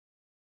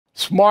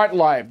Smart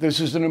Life. This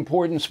is an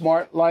important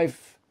Smart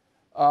Life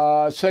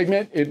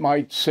segment. It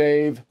might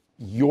save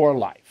your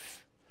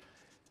life.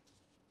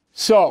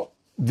 So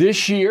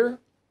this year,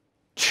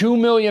 2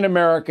 million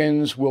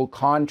Americans will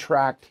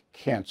contract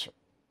cancer.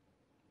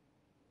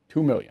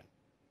 2 million.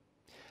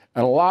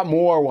 And a lot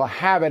more will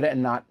have it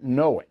and not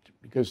know it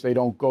because they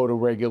don't go to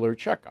regular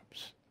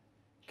checkups.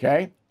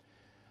 Okay?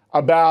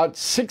 About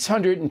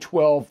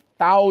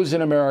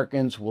 612,000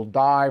 Americans will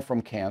die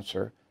from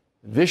cancer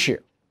this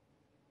year.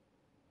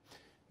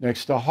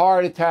 Next to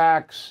heart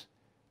attacks,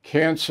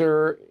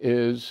 cancer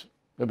is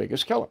the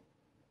biggest killer.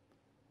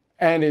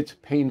 And it's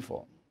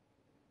painful.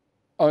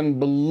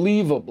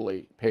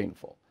 Unbelievably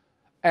painful.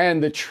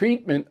 And the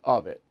treatment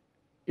of it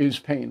is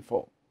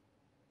painful.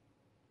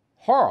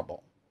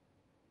 Horrible.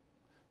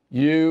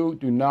 You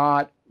do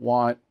not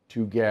want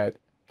to get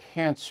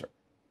cancer.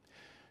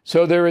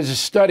 So there is a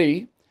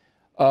study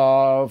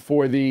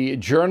for the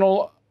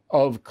Journal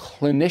of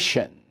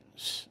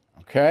Clinicians,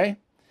 okay?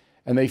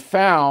 And they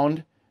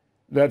found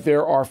that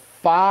there are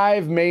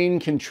 5 main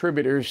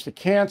contributors to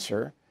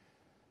cancer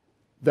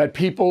that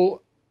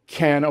people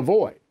can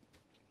avoid.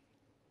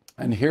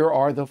 And here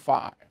are the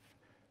 5.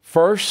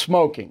 First,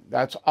 smoking.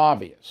 That's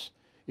obvious.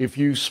 If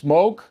you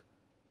smoke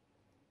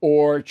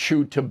or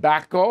chew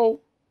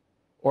tobacco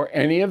or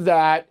any of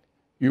that,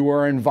 you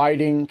are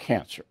inviting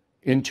cancer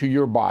into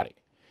your body.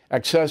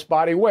 Excess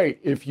body weight.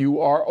 If you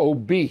are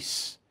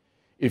obese,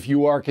 if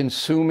you are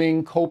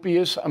consuming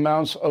copious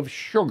amounts of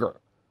sugar,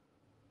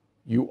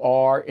 you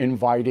are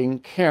inviting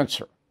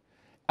cancer.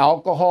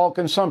 Alcohol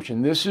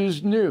consumption. This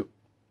is new.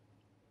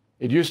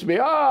 It used to be,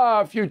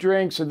 a few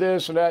drinks of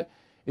this or that.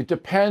 It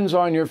depends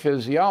on your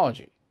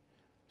physiology.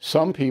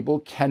 Some people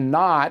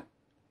cannot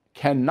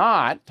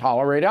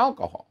tolerate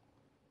alcohol.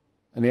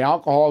 And the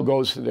alcohol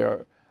goes to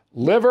their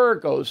liver,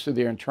 goes to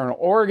their internal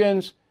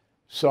organs.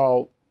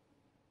 So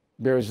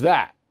there's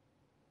that.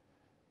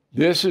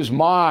 This is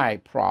my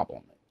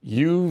problem.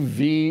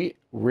 UV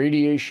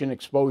radiation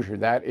exposure.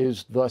 That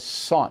is the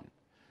sun.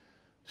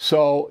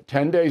 So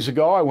 10 days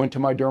ago, I went to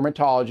my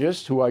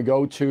dermatologist, who I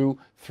go to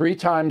 3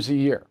 times a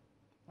year.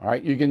 All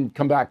right, you can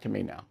come back to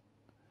me now.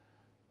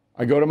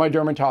 I go to my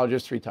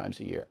dermatologist 3 times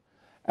a year.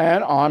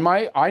 And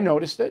I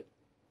noticed it.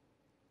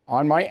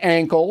 On my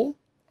ankle,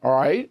 all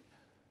right,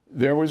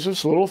 there was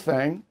this little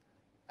thing,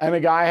 and the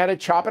guy had to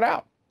chop it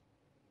out.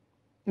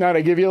 Now,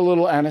 they give you a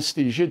little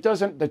anesthesia.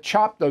 The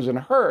chop doesn't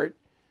hurt,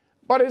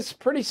 but it's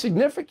pretty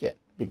significant.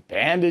 Big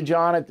bandage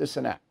on it, this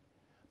and that.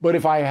 But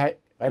if I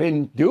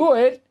didn't do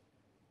it,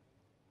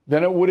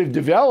 then it would have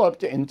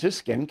developed into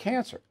skin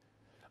cancer.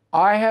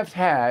 I have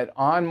had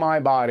on my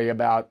body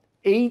about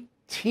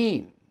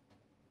 18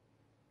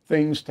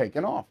 things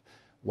taken off.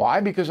 Why?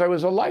 Because I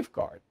was a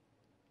lifeguard.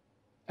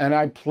 And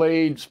I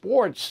played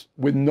sports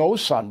with no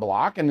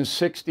sunblock. In the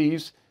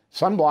 60s,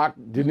 sunblock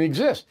didn't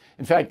exist.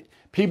 In fact,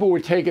 people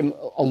were taking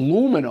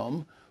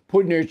aluminum,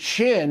 putting their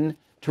chin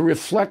to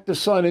reflect the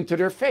sun into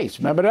their face.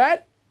 Remember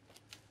that?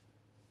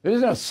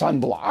 There's no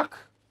sunblock.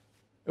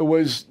 It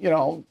was,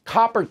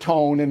 copper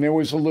tone, and there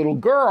was a little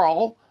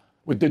girl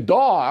with the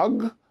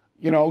dog,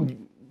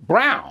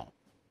 brown.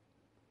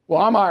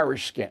 Well, I'm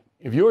Irish skin.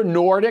 If you're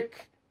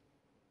Nordic,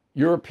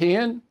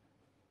 European,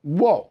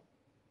 whoa,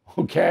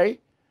 okay?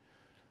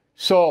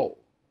 So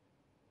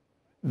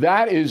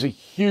that is a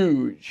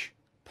huge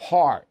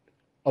part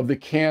of the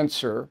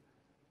cancer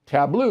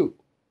tableau.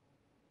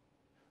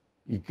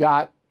 You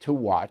got to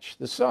watch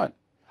the sun.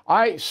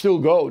 I still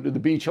go to the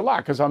beach a lot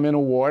because I'm in the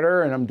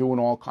water and I'm doing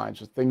all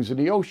kinds of things in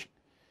the ocean.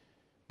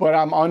 But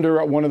I'm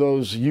under one of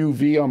those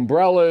UV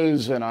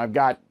umbrellas, and I've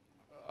got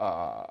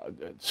a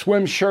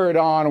swim shirt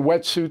on, a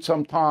wetsuit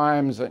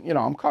sometimes, and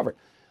I'm covered.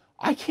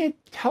 I can't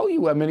tell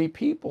you how many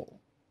people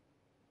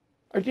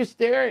are just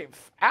there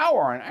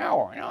hour and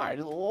hour and hour,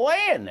 just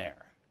laying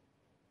there.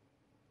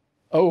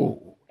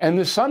 Oh, and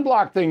the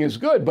sunblock thing is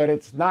good, but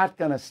it's not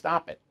going to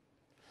stop it.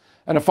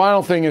 And the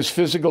final thing is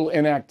physical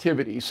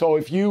inactivity. So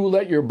if you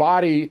let your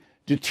body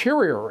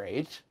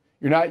deteriorate,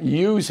 you're not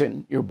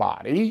using your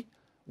body,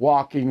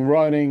 walking,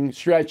 running,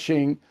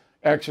 stretching,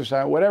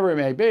 exercise, whatever it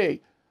may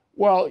be,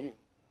 well,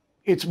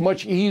 it's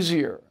much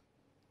easier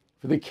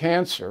for the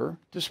cancer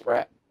to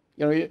spread.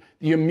 The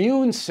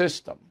immune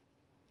system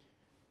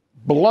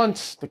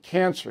blunts the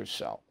cancer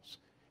cells.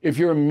 If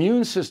your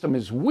immune system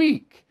is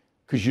weak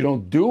because you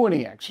don't do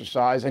any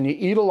exercise and you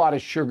eat a lot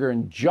of sugar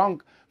and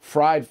junk,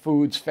 fried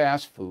foods,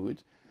 fast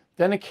foods,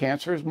 then the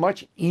cancer is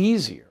much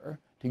easier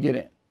to get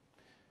in.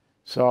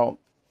 So,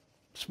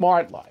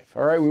 Smart Life,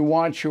 all right? We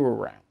want you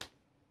around.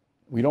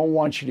 We don't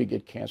want you to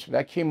get cancer.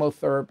 That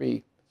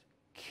chemotherapy,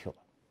 kill it.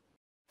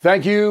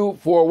 Thank you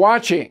for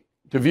watching.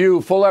 To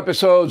view full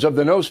episodes of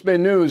the No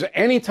Spin News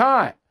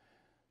anytime,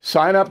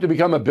 sign up to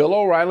become a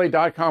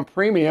BillO'Reilly.com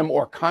premium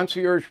or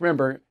concierge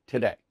member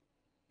today.